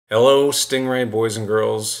Hello, Stingray boys and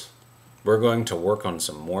girls. We're going to work on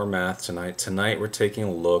some more math tonight. Tonight we're taking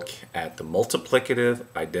a look at the multiplicative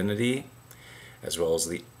identity as well as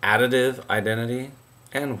the additive identity.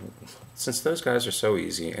 And since those guys are so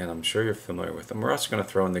easy, and I'm sure you're familiar with them, we're also going to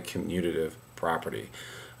throw in the commutative property.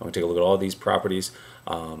 I'm going to take a look at all these properties.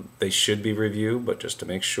 They should be reviewed, but just to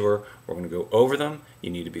make sure, we're going to go over them. You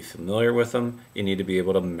need to be familiar with them. You need to be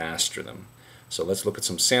able to master them. So let's look at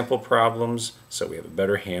some sample problems so we have a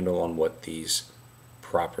better handle on what these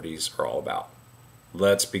properties are all about.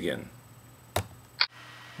 Let's begin.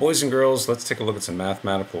 Boys and girls, let's take a look at some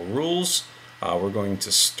mathematical rules. We're going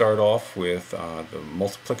to start off with the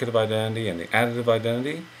multiplicative identity and the additive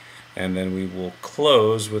identity, and then we will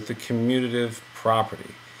close with the commutative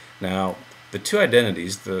property. Now, the two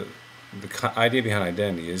identities, the idea behind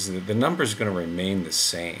identity is that the number is going to remain the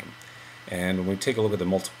same. And when we take a look at the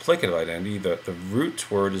multiplicative identity, the root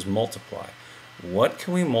word is multiply. What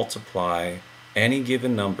can we multiply any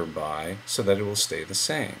given number by so that it will stay the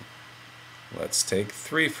same? Let's take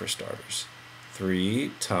 3 for starters.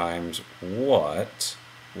 3 times what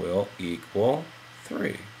will equal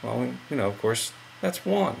 3? Well, of course, that's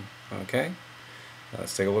 1. Okay?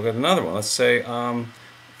 Let's take a look at another one. Let's say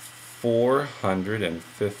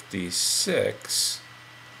 456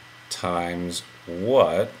 times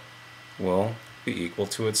what will be equal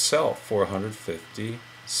to itself,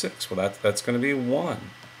 456. Well, that's going to be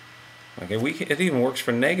 1. Okay, it even works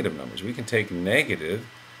for negative numbers. We can take negative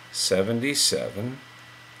 77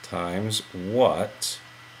 times what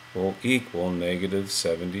will equal negative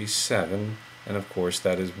 77, and of course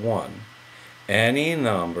that is 1. Any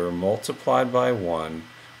number multiplied by 1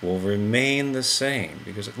 will remain the same,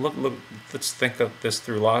 because look, let's think of this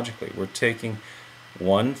through logically. We're taking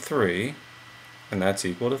 1, 3, and that's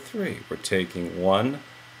equal to 3. We're taking 1,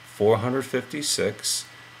 456,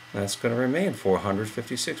 and that's going to remain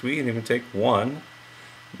 456. We can even take 1,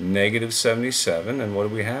 negative 77, and what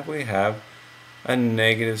do we have? We have a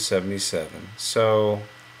negative 77. So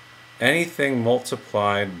anything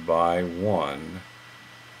multiplied by 1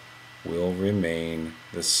 will remain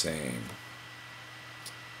the same.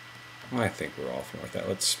 I think we're all familiar with that.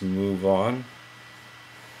 Let's move on.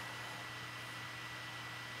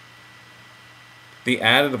 The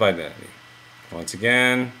additive identity. Once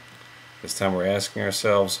again, this time we're asking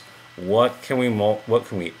ourselves, what can we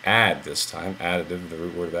add this time? Additive, the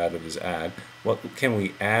root word of additive is add. What can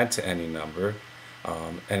we add to any number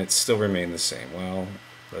and it still remain the same? Well,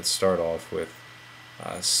 let's start off with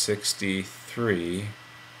 63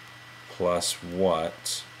 plus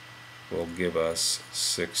what will give us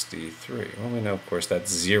 63? Well, we know, of course,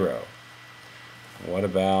 that's 0. What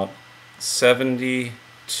about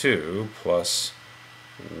 72 plus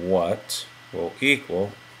what will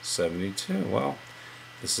equal 72? Well,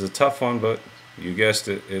 this is a tough one, but you guessed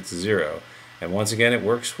it, it's 0. And once again, it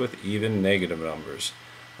works with even negative numbers,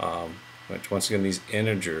 which once again, these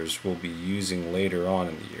integers we'll be using later on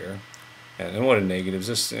in the year. And what a negative is,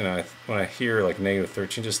 just, when I hear like negative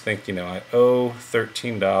 13, just think, I owe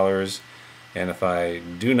 $13, and if I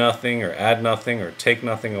do nothing or add nothing or take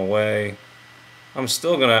nothing away, I'm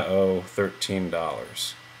still going to owe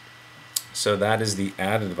 $13. So that is the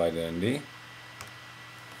additive identity.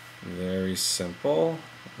 Very simple.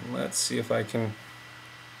 Let's see if I can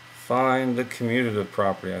find the commutative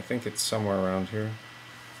property. I think it's somewhere around here.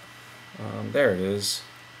 There it is.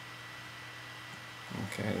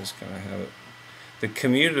 Okay, I just kind of have it. The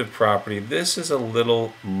commutative property, this is a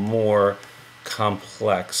little more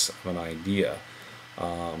complex of an idea.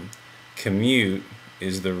 Commute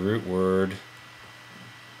is the root word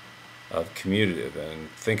of commutative, and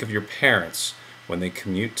think of your parents. When they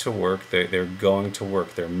commute to work, they're going to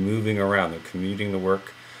work, they're moving around, they're commuting to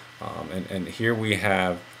work. And here we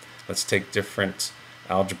have, let's take different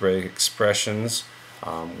algebraic expressions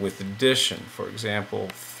with addition. For example,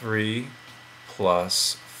 3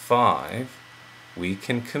 plus 5, we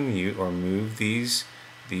can commute or move these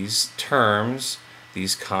terms,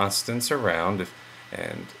 these constants around,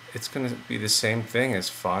 and it's going to be the same thing as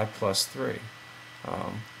 5 plus 3.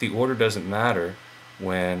 The order doesn't matter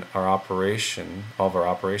when all of our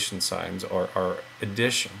operation signs are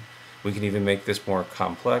addition. We can even make this more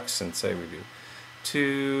complex and say we do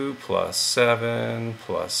 2 plus 7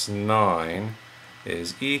 plus 9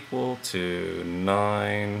 is equal to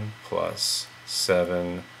 9 plus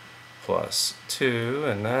 7 plus 2,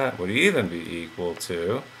 and that would even be equal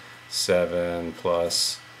to 7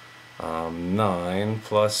 plus 9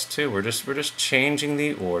 plus 2. We're just changing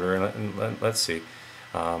the order, and let's see.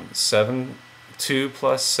 2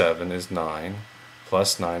 plus 7 is 9,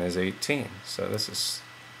 plus 9 is 18. So this is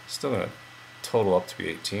still going to total up to be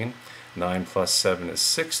 18. 9 plus 7 is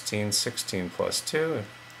 16. 16 plus 2,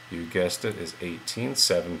 you guessed it, is 18.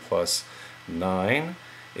 7 plus 9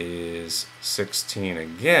 is 16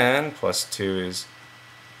 again, plus 2 is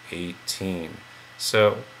 18.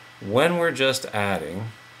 So when we're just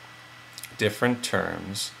adding different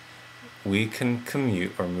terms, we can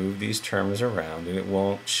commute or move these terms around, and it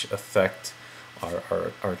won't affect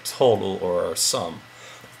our total or our sum.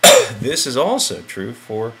 This is also true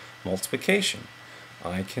for multiplication.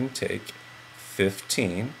 I can take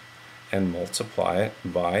 15 and multiply it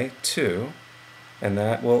by 2, and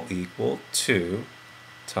that will equal 2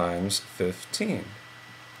 times 15.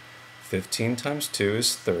 15 times 2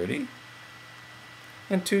 is 30,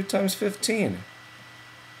 and 2 times 15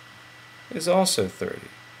 is also 30.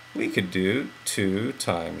 We could do 2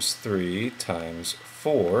 times 3 times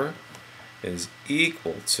 4 is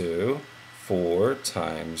equal to 4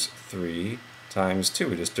 times 3 times 2.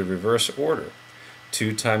 We just did reverse order.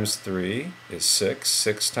 2 times 3 is 6.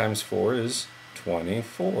 6 times 4 is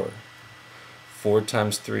 24. 4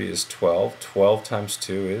 times 3 is 12. 12 times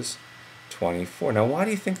 2 is 24. Now, why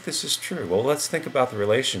do you think this is true? Well, let's think about the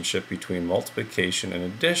relationship between multiplication and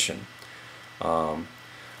addition.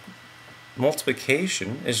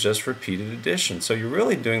 Multiplication is just repeated addition. So you're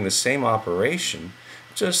really doing the same operation,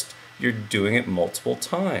 just you're doing it multiple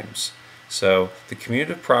times. So the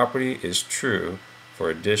commutative property is true for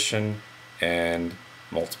addition and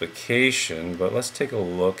multiplication, but let's take a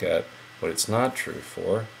look at what it's not true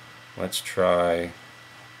for. Let's try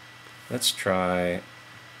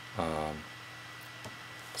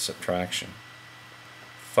subtraction.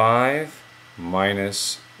 5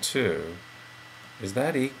 minus 2, is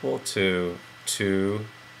that equal to 2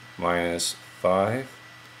 minus 5?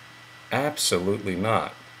 Absolutely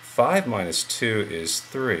not. 5 minus 2 is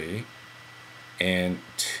 3, and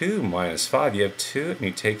 2 minus 5, you have 2 and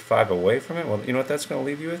you take 5 away from it. Well, you know what that's going to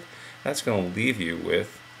leave you with? That's going to leave you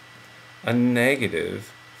with a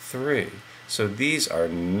negative 3. So these are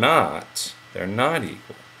not, they're not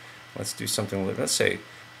equal. Let's do something, let's say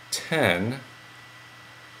 10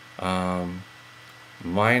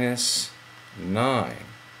 minus 9.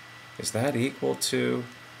 Is that equal to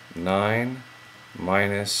 9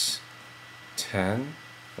 minus 10?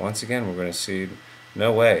 Once again, we're going to see,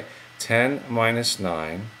 no way. 10 minus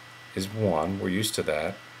 9 is 1. We're used to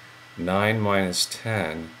that. 9 minus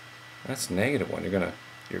 10, that's negative 1.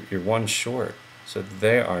 You're 1 short. So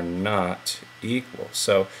they are not equal.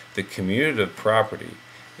 So the commutative property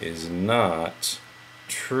is not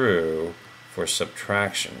true for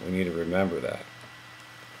subtraction. We need to remember that.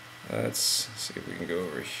 Let's see if we can go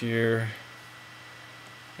over here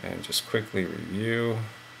and just quickly review.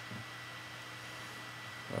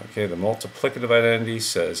 Okay, the multiplicative identity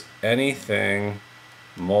says anything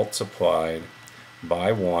multiplied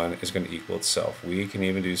by 1 is going to equal itself. We can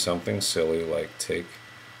even do something silly like take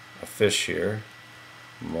a fish here,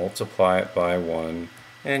 multiply it by 1,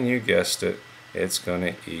 and you guessed it, it's going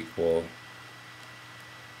to equal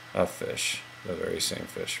a fish, the very same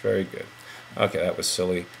fish. Very good. Okay, that was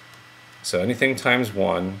silly. So anything times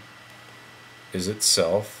 1 is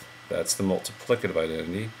itself. That's the multiplicative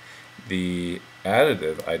identity. The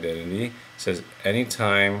additive identity says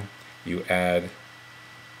anytime you add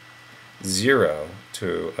 0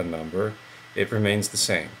 to a number, it remains the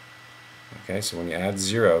same. Okay, so when you add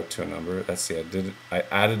 0 to a number, that's the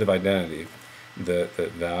additive identity. The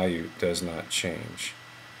value does not change.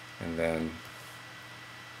 And then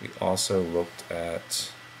we also looked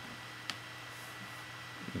at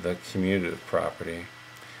the commutative property.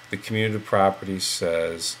 The commutative property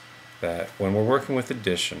says that when we're working with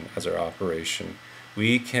addition as our operation,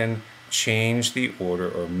 we can change the order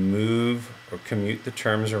or move or commute the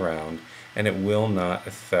terms around, and it will not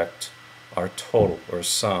affect our total or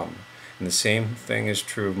sum. And the same thing is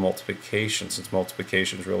true of multiplication. Since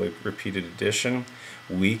multiplication is really repeated addition,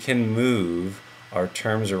 we can move our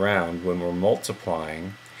terms around when we're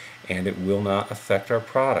multiplying, and it will not affect our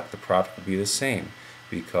product. The product will be the same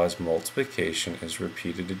because multiplication is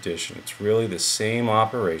repeated addition. It's really the same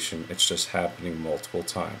operation, it's just happening multiple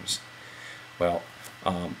times. Well,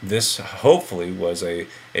 this hopefully was a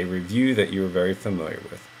review that you were very familiar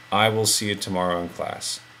with. I will see you tomorrow in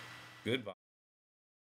class. Goodbye.